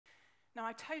Now,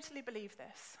 I totally believe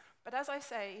this, but as I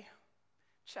say,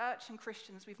 church and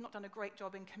Christians, we've not done a great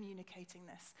job in communicating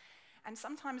this. And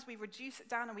sometimes we reduce it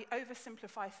down and we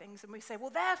oversimplify things and we say, well,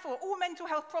 therefore, all mental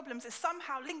health problems is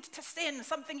somehow linked to sin,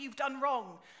 something you've done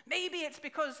wrong. Maybe it's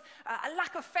because a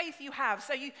lack of faith you have.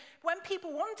 So when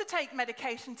people want to take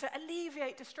medication to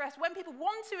alleviate distress, when people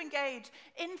want to engage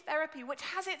in therapy, which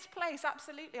has its place,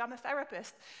 absolutely, I'm a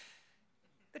therapist,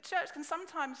 the church can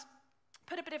sometimes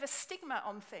put a bit of a stigma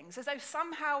on things, as though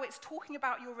somehow it's talking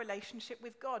about your relationship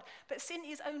with God. But sin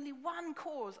is only one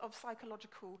cause of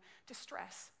psychological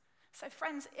distress. So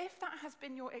friends, if that has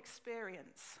been your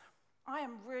experience, I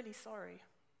am really sorry.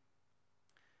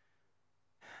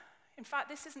 In fact,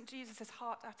 this isn't Jesus'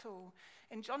 heart at all.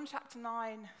 In John chapter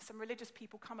 9, some religious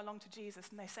people come along to Jesus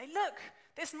and they say, look,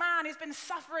 this man has been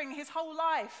suffering his whole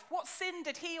life. What sin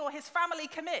did he or his family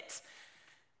commit?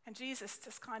 And Jesus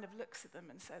just kind of looks at them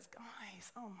and says,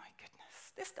 guys, oh my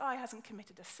goodness, this guy hasn't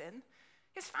committed a sin.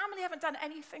 His family haven't done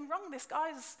anything wrong. This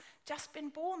guy's just been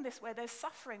born this way. There's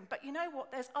suffering. But you know what?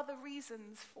 There's other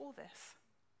reasons for this.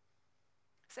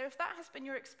 So if that has been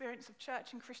your experience of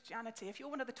church and Christianity, if you're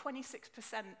one of the 26%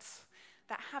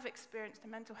 that have experienced a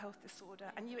mental health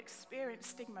disorder and you experience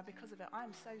stigma because of it,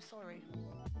 I'm so sorry.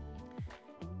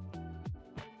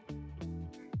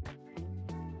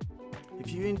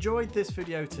 If you enjoyed this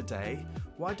video today,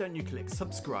 why don't you click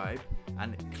subscribe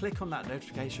and click on that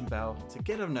notification bell to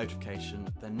get a notification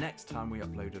the next time we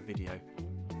upload a video.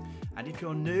 And if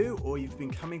you're new or you've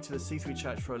been coming to the C3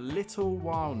 Church for a little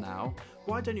while now,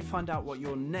 why don't you find out what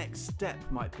your next step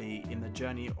might be in the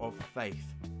journey of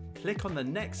faith? Click on the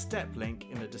next step link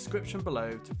in the description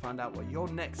below to find out what your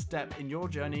next step in your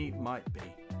journey might be.